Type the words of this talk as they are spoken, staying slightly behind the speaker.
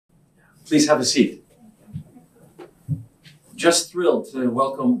Please have a seat. Just thrilled to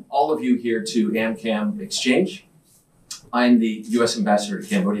welcome all of you here to AmCam Exchange. I'm the U.S. Ambassador to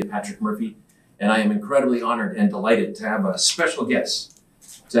Cambodia, Patrick Murphy, and I am incredibly honored and delighted to have a special guest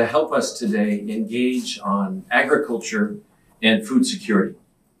to help us today engage on agriculture and food security.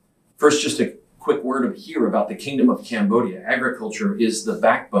 First, just a quick word here about the Kingdom of Cambodia. Agriculture is the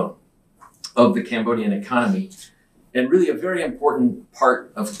backbone of the Cambodian economy and really a very important part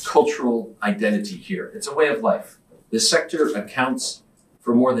of cultural identity here. It's a way of life. This sector accounts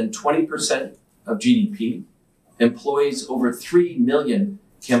for more than 20% of GDP, employs over 3 million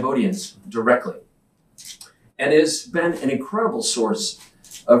Cambodians directly, and has been an incredible source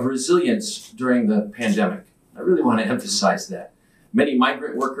of resilience during the pandemic. I really want to emphasize that. Many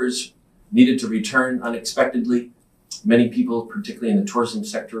migrant workers needed to return unexpectedly. Many people, particularly in the tourism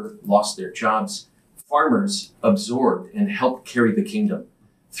sector, lost their jobs. Farmers absorbed and helped carry the kingdom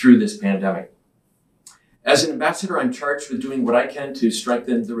through this pandemic. As an ambassador, I'm charged with doing what I can to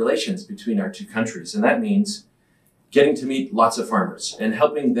strengthen the relations between our two countries. And that means getting to meet lots of farmers and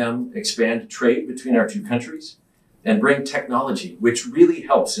helping them expand trade between our two countries and bring technology, which really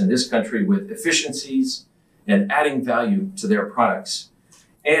helps in this country with efficiencies and adding value to their products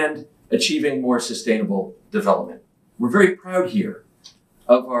and achieving more sustainable development. We're very proud here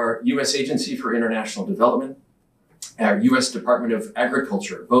of our U.S. Agency for International Development, our U.S. Department of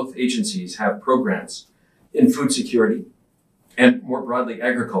Agriculture. Both agencies have programs in food security and more broadly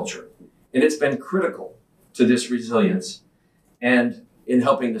agriculture. And it's been critical to this resilience and in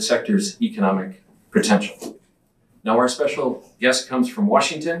helping the sector's economic potential. Now, our special guest comes from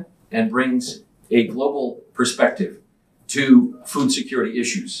Washington and brings a global perspective to food security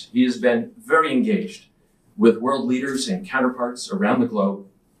issues. He has been very engaged with world leaders and counterparts around the globe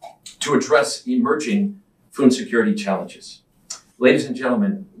to address emerging food security challenges. Ladies and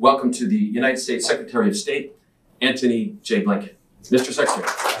gentlemen, welcome to the United States Secretary of State, Antony J. Blinken. Mr. Secretary.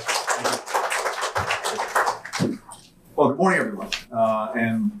 Well, good morning, everyone.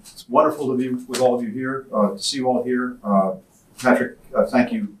 And it's wonderful to be with all of you here, to see you all here. Patrick,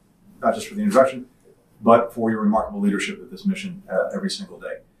 thank you, not just for the introduction, but for your remarkable leadership of this mission every single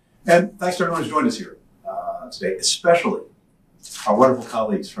day. And thanks to everyone who's joined us here today, especially our wonderful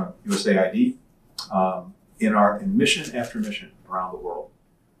colleagues from USAID in mission after mission around the world,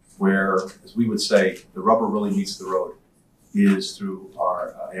 where, as we would say, the rubber really meets the road is through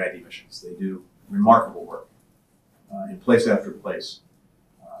our AID missions. They do remarkable work in place after place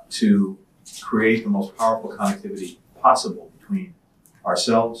to create the most powerful connectivity possible between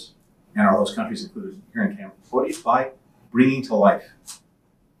ourselves and our host countries, including here in Cambodia, by bringing to life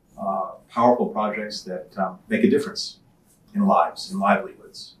powerful projects that make a difference in lives, in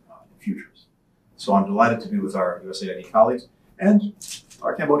livelihoods, in futures. So I'm delighted to be with our USAID colleagues and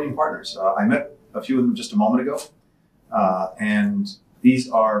our Cambodian partners. I met a few of them just a moment ago, and these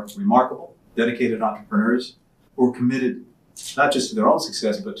are remarkable, dedicated entrepreneurs who are committed not just to their own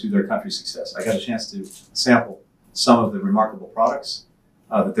success, but to their country's success. I got a chance to sample some of the remarkable products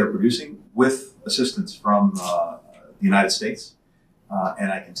that they're producing with assistance from the United States.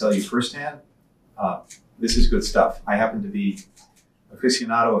 And I can tell you firsthand, this is good stuff. I happen to be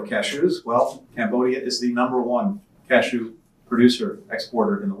aficionado of cashews. Well, Cambodia is the #1 cashew producer,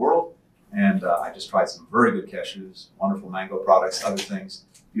 exporter in the world. And I just tried some very good cashews, wonderful mango products, other things,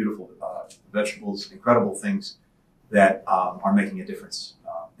 beautiful vegetables, incredible things that are making a difference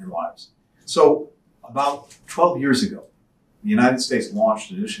in lives. So about 12 years ago, the United States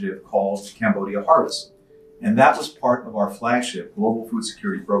launched an initiative called Cambodia Harvest. And that was part of our flagship global food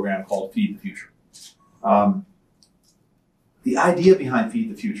security program called Feed the Future. The idea behind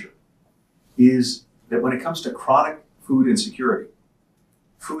Feed the Future is that when it comes to chronic food insecurity,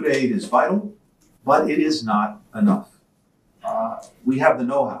 food aid is vital, but it is not enough. We have the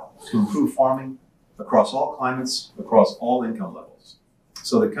know-how to improve farming across all climates, across all income levels,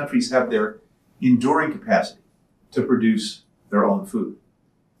 so that countries have their enduring capacity to produce their own food.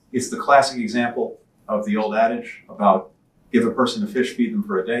 It's the classic example of the old adage about give a person a fish, feed them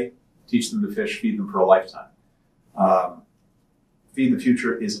for a day, teach them to fish, feed them for a lifetime. Feed the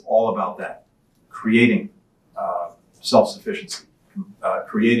Future is all about that, creating self-sufficiency,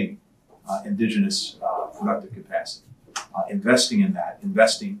 creating indigenous productive capacity, investing in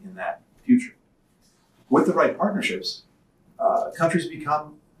that future. With the right partnerships, countries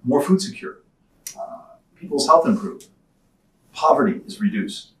become more food secure, people's health improve, poverty is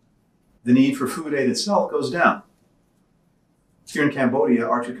reduced, the need for food aid itself goes down. Here in Cambodia,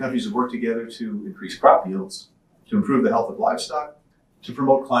 our two countries have worked together to increase crop yields, to improve the health of livestock, to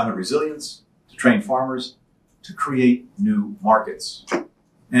promote climate resilience, to train farmers, to create new markets.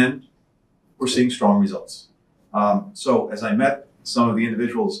 And we're seeing strong results. So as I met some of the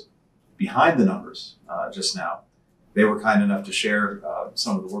individuals behind the numbers just now, they were kind enough to share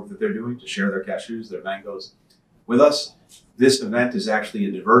some of the work that they're doing, to share their cashews, their mangoes with us. This event is actually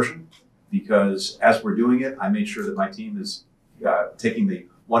a diversion because as we're doing it, I made sure that my team is taking the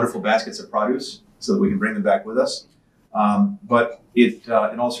wonderful baskets of produce so that we can bring them back with us. But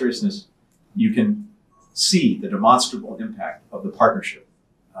in all seriousness, you can see the demonstrable impact of the partnership.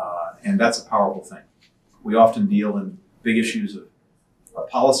 And that's a powerful thing. We often deal in big issues of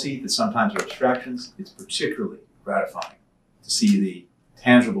policy that sometimes are abstractions. It's particularly gratifying to see the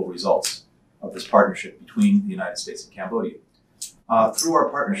tangible results of this partnership between the United States and Cambodia. Through our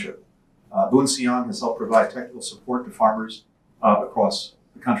partnership, Boon Siang has helped provide technical support to farmers across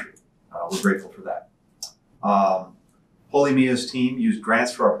the country. We're grateful for that. Holy Mia's team used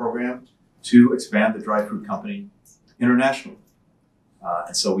grants for our program to expand the dry fruit company internationally.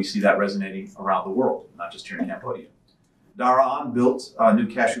 And so we see that resonating around the world, not just here in Cambodia. Daraan built new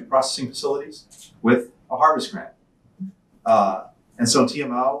cashew processing facilities with a harvest grant. And so Tia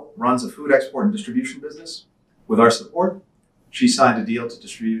Mao runs a food export and distribution business. With our support, she signed a deal to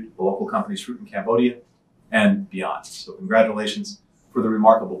distribute the local company's fruit in Cambodia and beyond. So congratulations for the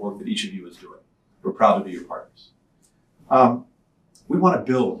remarkable work that each of you is doing. We're proud to be your partners. We want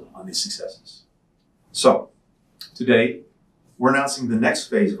to build on these successes. So today, we're announcing the next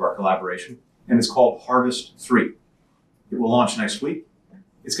phase of our collaboration, and it's called Harvest 3. It will launch next week.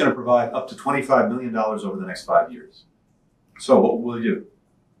 It's going to provide up to $25 million over the next 5 years. So what will we do?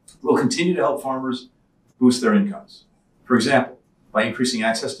 We'll continue to help farmers boost their incomes. For example, by increasing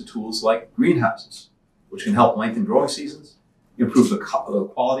access to tools like greenhouses, which can help lengthen growing seasons, improve the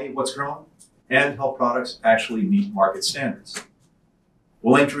quality of what's grown, and help products actually meet market standards.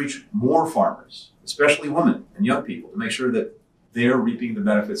 We'll aim to reach more farmers, especially women and young people, to make sure that they're reaping the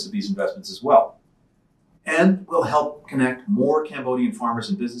benefits of these investments as well. And we'll help connect more Cambodian farmers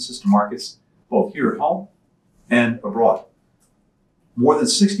and businesses to markets both here at home and abroad. More than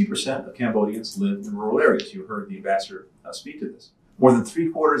 60% of Cambodians live in rural areas. You heard the ambassador speak to this. More than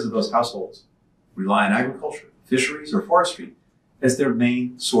 3/4 of those households rely on agriculture, fisheries, or forestry as their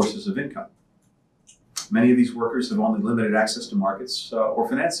main sources of income. Many of these workers have only limited access to markets or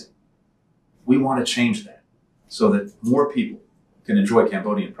financing. We want to change that so that more people can enjoy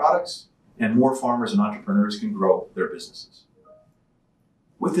Cambodian products and more farmers and entrepreneurs can grow their businesses.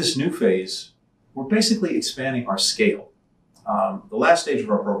 With this new phase, we're basically expanding our scale. The last stage of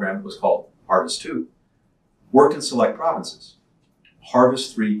our program was called Harvest 2, worked in select provinces.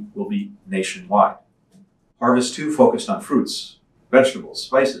 Harvest 3 will be nationwide. Harvest 2 focused on fruits, vegetables,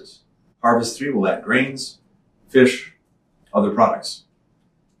 spices. Harvest 3 will add grains, fish, other products.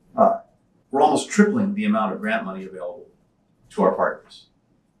 We're almost tripling the amount of grant money available to our partners.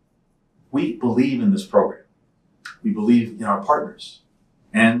 We believe in this program. We believe in our partners.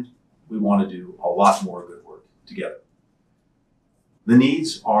 And we want to do a lot more good work together. The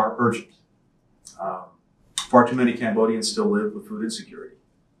needs are urgent. Far too many Cambodians still live with food insecurity.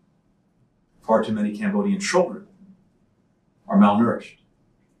 Far too many Cambodian children are malnourished.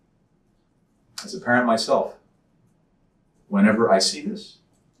 As a parent myself, whenever I see this,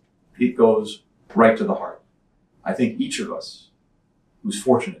 it goes right to the heart. I think each of us who's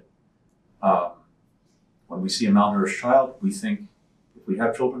fortunate, when we see a malnourished child, we think, if we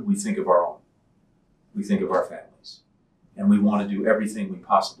have children, we think of our own. We think of our families. And we want to do everything we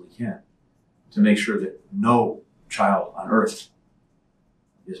possibly can to make sure that no child on earth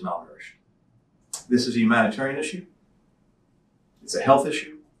is malnourished. This is a humanitarian issue. It's a health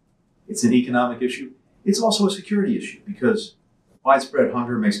issue. It's an economic issue. It's also a security issue because widespread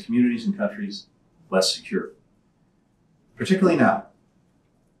hunger makes communities and countries less secure. Particularly now,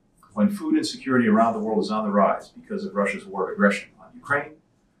 when food insecurity around the world is on the rise because of Russia's war of aggression on Ukraine,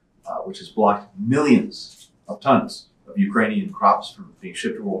 which has blocked millions of tons of Ukrainian crops from being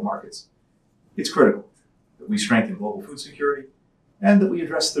shipped to world markets. It's critical that we strengthen global food security and that we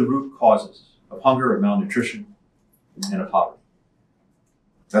address the root causes of hunger, of malnutrition, and of poverty.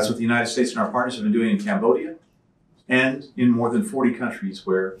 That's what the United States and our partners have been doing in Cambodia and in more than 40 countries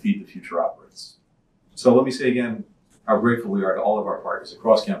where Feed the Future operates. So let me say again how grateful we are to all of our partners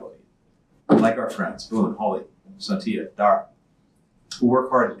across Cambodia, like our friends, Boon, Holly, Santia, Dara, who work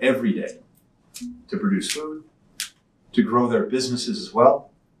hard every day to produce food, to grow their businesses as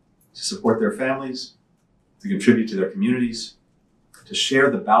well, to support their families, to contribute to their communities, to share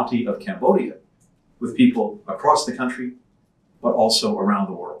the bounty of Cambodia with people across the country, but also around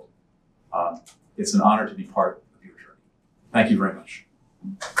the world. It's an honor to be part of your journey. Thank you very much.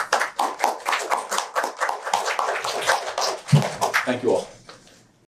 Thank you all.